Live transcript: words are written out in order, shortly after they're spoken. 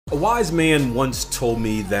A wise man once told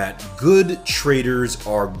me that good traders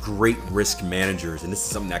are great risk managers, and this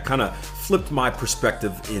is something that kind of flipped my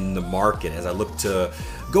perspective in the market as I look to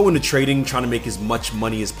go into trading, trying to make as much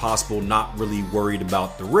money as possible, not really worried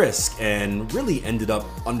about the risk, and really ended up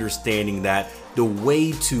understanding that the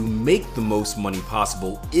way to make the most money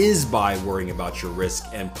possible is by worrying about your risk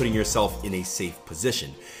and putting yourself in a safe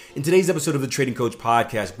position. In today's episode of the Trading Coach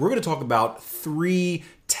Podcast, we're going to talk about 3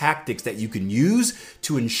 tactics that you can use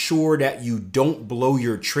to ensure that you don't blow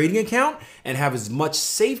your trading account and have as much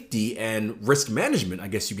safety and risk management, I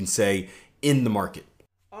guess you can say, in the market.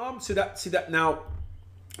 Now,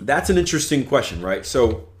 that's an interesting question, right?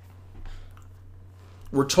 So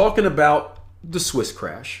we're talking about the Swiss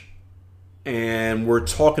crash, and we're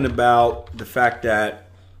talking about the fact that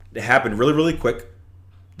it happened really, really quick.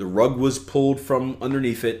 The rug was pulled from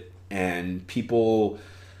underneath it, and people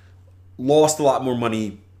lost a lot more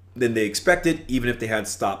money than they expected, even if they had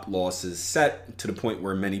stop losses set, to the point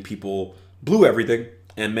where many people blew everything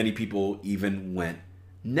and many people even went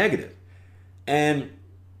negative. And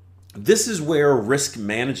this is where risk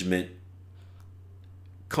management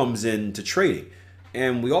comes into trading.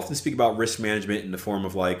 And we often speak about risk management in the form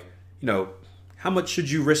of how much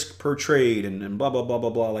should you risk per trade and blah, blah, blah, blah,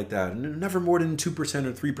 blah, like that. And never more than 2%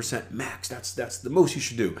 or 3% max. That's the most you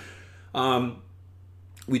should do.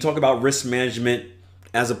 We talk about risk management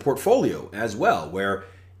as a portfolio as well, where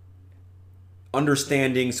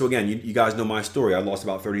understanding, so again, you guys know my story. I lost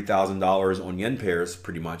about $30,000 on yen pairs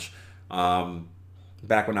pretty much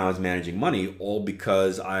back when I was managing money, all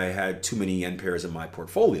because I had too many yen pairs in my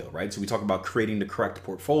portfolio, right? So we talk about creating the correct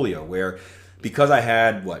portfolio, where because I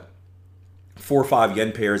had 4 or 5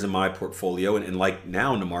 yen pairs in my portfolio, and like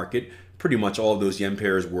now in the market, pretty much all of those yen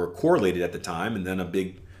pairs were correlated at the time, and then a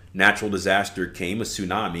big natural disaster came, a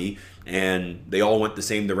tsunami, and they all went the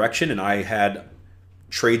same direction, and I had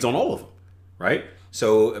trades on all of them, right?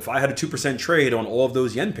 So if I had a 2% trade on all of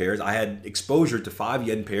those yen pairs, I had exposure to 5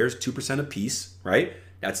 yen pairs, 2% a piece, right?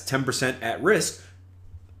 That's 10% at risk.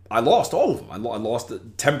 I lost all of them. I lost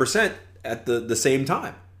 10% at the same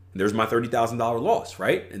time. There's my $30,000 loss,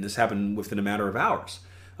 right? And this happened within a matter of hours.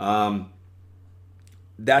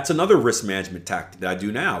 That's another risk management tactic that I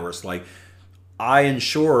do now, where it's like I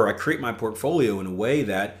create my portfolio in a way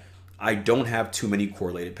that I don't have too many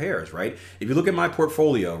correlated pairs, right? If you look at my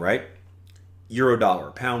portfolio, right? Euro dollar,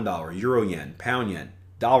 pound dollar, euro yen, pound yen,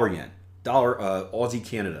 dollar, Aussie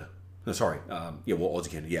Canada. No, sorry. Aussie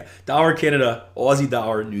Canada. Yeah. Dollar Canada, Aussie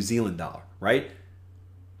dollar, New Zealand dollar, right?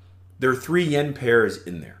 There are 3 yen pairs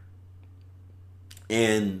in there.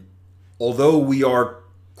 And although we are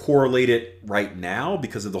correlated right now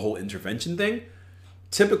because of the whole intervention thing,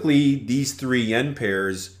 typically these 3 yen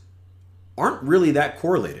pairs aren't really that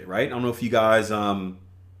correlated, right? I don't know if you guys follow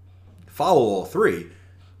all 3,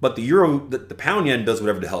 but the pound yen does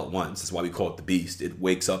whatever the hell it wants. That's why we call it the beast. It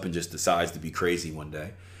wakes up and just decides to be crazy one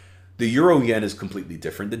day. The euro yen is completely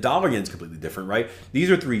different. The dollar yen is completely different, right? These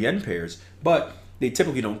are 3 yen pairs, but they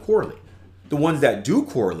typically don't correlate. The ones that do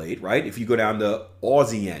correlate, right? If you go down to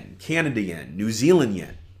Aussie yen, Canada yen, New Zealand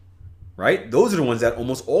yen, right? Those are the ones that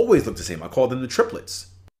almost always look the same. I call them the triplets.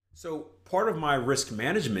 So part of my risk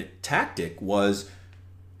management tactic was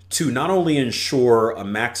to not only ensure a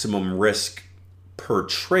maximum risk per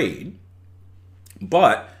trade,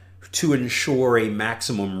 but to ensure a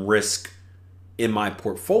maximum risk in my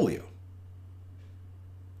portfolio,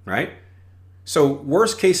 right? So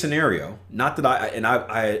worst case scenario, not that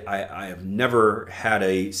I have never had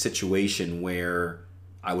a situation where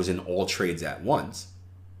I was in all trades at once,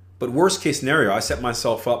 but worst case scenario, I set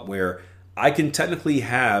myself up where I can technically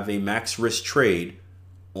have a max risk trade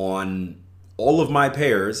on all of my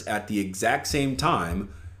pairs at the exact same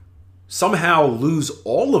time, somehow lose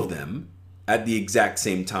all of them at the exact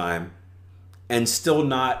same time, and still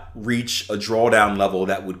not reach a drawdown level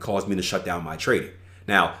that would cause me to shut down my trading.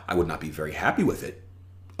 Now, I would not be very happy with it.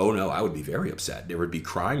 Oh no, I would be very upset. There would be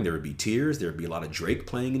crying, there would be tears, there would be a lot of Drake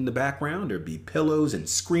playing in the background, there'd be pillows and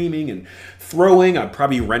screaming and throwing. I'd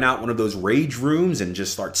probably rent out one of those rage rooms and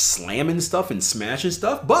just start slamming stuff and smashing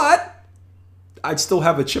stuff, but I'd still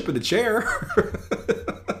have a chip in the chair.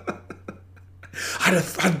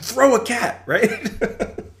 I'd throw a cat, right?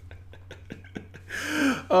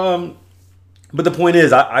 But the point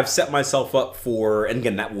is, I've set myself up for, and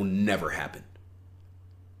again, that will never happen.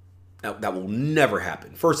 That will never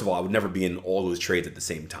happen. First of all, I would never be in all those trades at the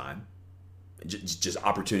same time. Just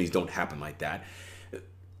opportunities don't happen like that.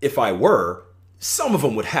 If I were, some of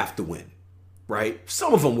them would have to win, right?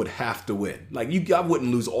 Some of them would have to win. I wouldn't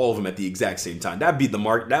lose all of them at the exact same time. That'd be the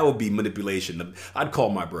market. That would be manipulation. I'd call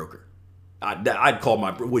my broker. I'd call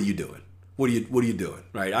my, what are you doing? what are you doing?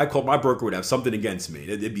 Right? I called my broker would have something against me.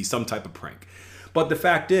 It'd be some type of prank. But the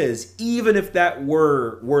fact is, even if that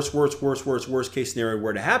were worst case scenario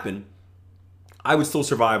were to happen, I would still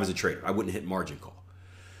survive as a trader. I wouldn't hit margin call.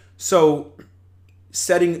 So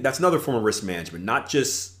that's another form of risk management, not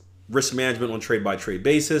just risk management on trade by trade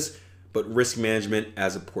basis, but risk management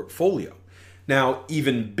as a portfolio. Now,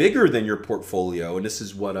 even bigger than your portfolio, and this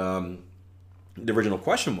is what the original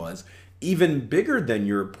question was, even bigger than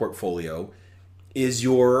your portfolio is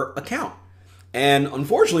your account. And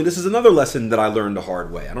unfortunately, this is another lesson that I learned the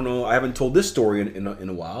hard way. I don't know, I haven't told this story in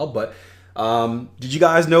a while, but did you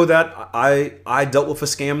guys know that I dealt with a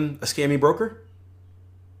scammy broker?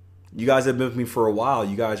 You guys have been with me for a while.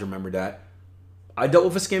 You guys remember that. I dealt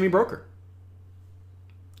with a scammy broker,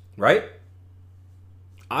 right?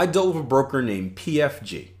 I dealt with a broker named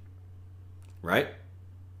PFG, right?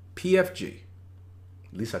 PFG.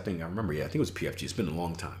 At least I think I remember. Yeah, I think it was PFG. It's been a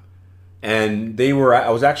long time. And I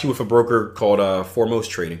was actually with a broker called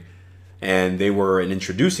Foremost Trading, and they were an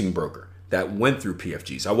introducing broker that went through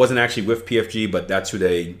PFG. So I wasn't actually with PFG, but that's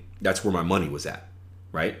where my money was at,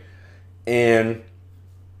 right? And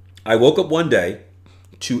I woke up one day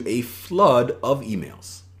to a flood of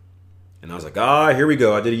emails. And I was like, here we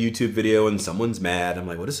go. I did a YouTube video and someone's mad. I'm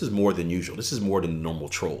like, well, this is more than usual. This is more than normal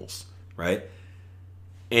trolls, right?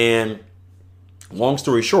 And long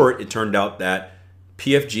story short, it turned out that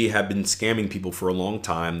PFG had been scamming people for a long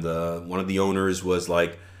time. One of the owners was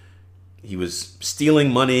like, he was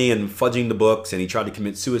stealing money and fudging the books, and he tried to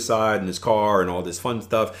commit suicide in his car and all this fun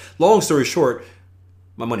stuff. Long story short,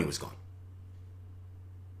 my money was gone.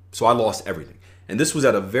 So I lost everything. And this was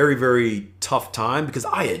at a very, very tough time because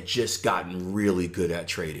I had just gotten really good at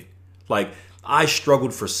trading. Like, I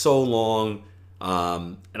struggled for so long,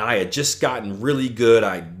 and I had just gotten really good.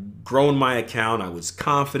 I'd grown my account. I was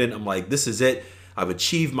confident. I'm like, this is it. I've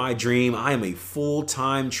achieved my dream. I am a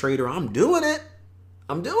full-time trader. I'm doing it.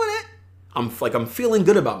 I'm feeling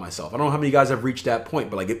good about myself. I don't know how many of you guys have reached that point,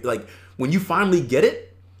 but like when you finally get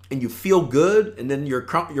it and you feel good, and then your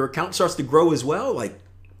account starts to grow as well, like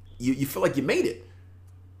you feel like you made it.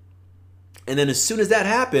 And then as soon as that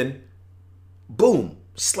happened, boom,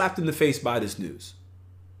 slapped in the face by this news.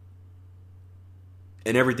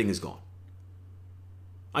 And everything is gone.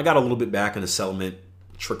 I got a little bit back in the settlement,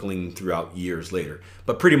 trickling throughout years later,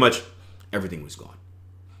 but pretty much everything was gone.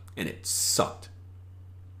 And it sucked.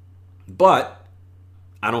 But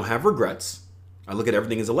I don't have regrets. I look at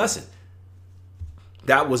everything as a lesson.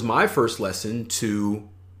 That was my first lesson to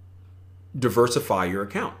diversify your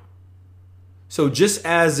account. So just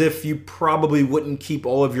as if you probably wouldn't keep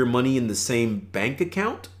all of your money in the same bank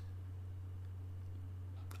account,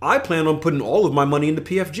 I plan on putting all of my money into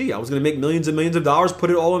PFG. I was going to make millions and millions of dollars, put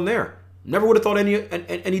it all in there. Never would have thought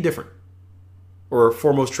any different. Or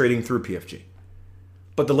Foremost Trading through PFG.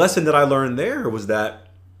 But the lesson that I learned there was that,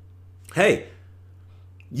 hey,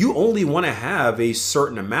 you only want to have a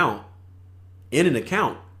certain amount in an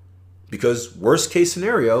account because worst case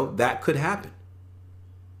scenario, that could happen.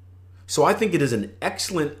 So I think it is an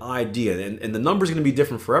excellent idea, and the number is going to be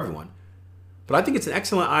different for everyone, but I think it's an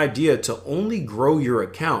excellent idea to only grow your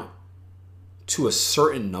account to a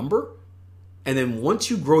certain number. And then once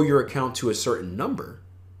you grow your account to a certain number,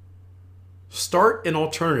 start an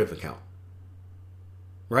alternative account,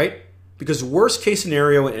 right? Because worst case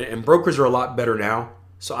scenario, and brokers are a lot better now.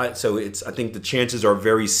 So I think the chances are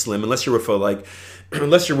very slim, unless you're with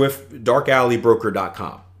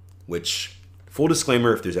darkalley.broker.com, which, full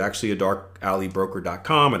disclaimer, if there's actually a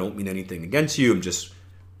darkalley.broker.com, I don't mean anything against you. I'm just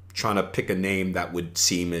trying to pick a name that would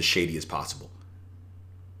seem as shady as possible.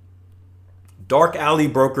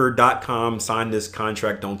 darkalley.broker.com, sign this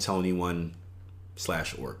contract, don't tell anyone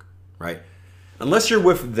 /org, right? Unless you're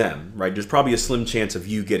with them, right? There's probably a slim chance of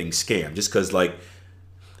you getting scammed, just because, like,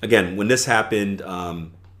 again, when this happened,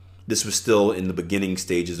 this was still in the beginning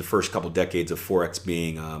stages, the first couple decades of Forex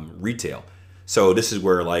being retail. So this is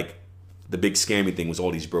where, like, the big scammy thing was all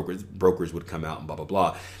these brokers would come out and blah, blah,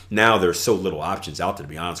 blah. Now there's so little options out there, to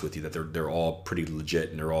be honest with you, that they're all pretty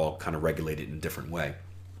legit and they're all kind of regulated in a different way,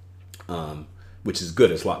 which is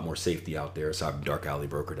good. There's a lot more safety out there aside from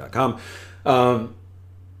darkalley.broker.com.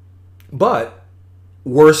 But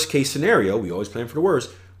worst case scenario, we always plan for the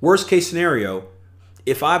worst. Worst case scenario,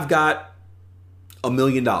 if I've got $1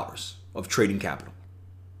 million of trading capital,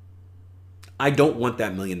 I don't want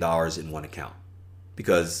that $1 million in one account,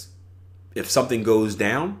 because if something goes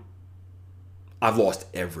down, I've lost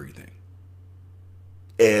everything.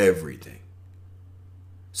 Everything.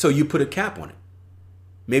 So you put a cap on it.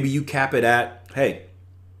 Maybe you cap it at, hey,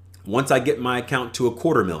 once I get my account to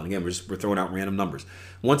 $250,000, again, we're throwing out random numbers.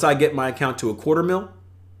 Once I get my account to $250,000,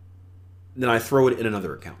 then I throw it in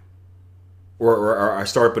another account. Or I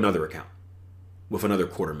start up another account with another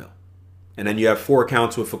 $250,000. And then you have 4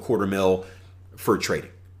 accounts with a $250,000 for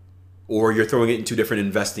trading. Or you're throwing it into different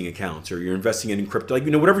investing accounts, or you're investing in crypto,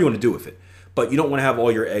 whatever you want to do with it. But you don't want to have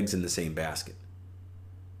all your eggs in the same basket.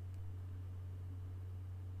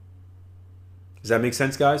 Does that make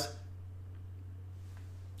sense, guys?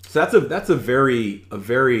 So that's a very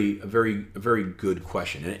good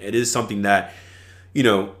question. And it is something that, it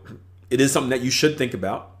is something that you should think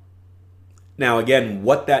about. Now, again,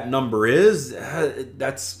 what that number is,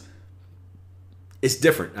 it's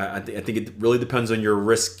different. I think it really depends on your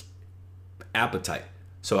risk appetite.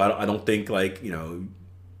 So I don't think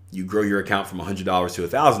you grow your account from $100 to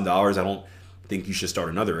 $1,000. I don't think you should start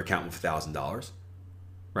another account with $1,000,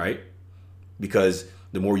 right? Because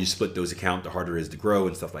the more you split those accounts, the harder it is to grow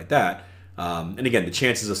and stuff like that. And again, the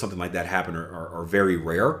chances of something like that happen are very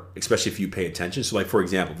rare, especially if you pay attention. So for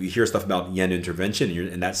example, if you hear stuff about yen intervention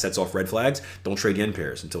and that sets off red flags, don't trade yen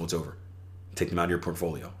pairs until it's over. Take them out of your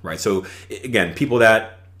portfolio, right? So again, people,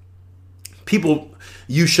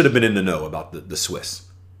 you should have been in the know about the Swiss.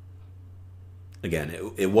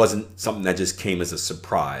 Again, it wasn't something that just came as a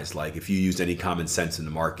surprise. Like if you used any common sense in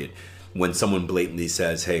the market, when someone blatantly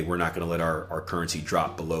says, hey, we're not going to let our currency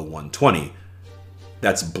drop below 120,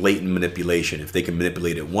 that's blatant manipulation. If they can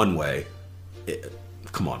manipulate it one way,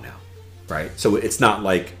 come on now, right? So it's not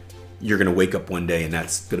like you're going to wake up one day and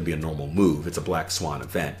that's going to be a normal move. It's a black swan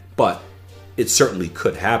event, but it certainly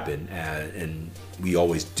could happen, and we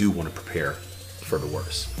always do want to prepare for the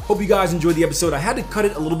worst. Hope you guys enjoyed the episode. I had to cut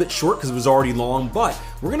it a little bit short because it was already long, but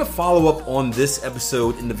we're going to follow up on this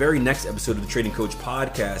episode in the very next episode of the Trading Coach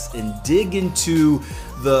podcast and dig into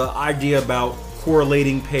the idea about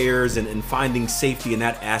correlating pairs and finding safety in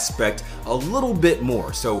that aspect a little bit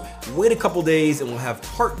more. So wait a couple days and we'll have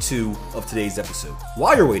part 2 of today's episode.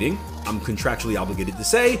 While you're waiting, I'm contractually obligated to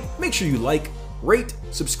say, make sure you like, rate,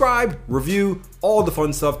 subscribe, review, all the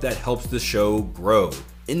fun stuff that helps the show grow.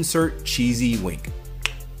 Insert cheesy wink.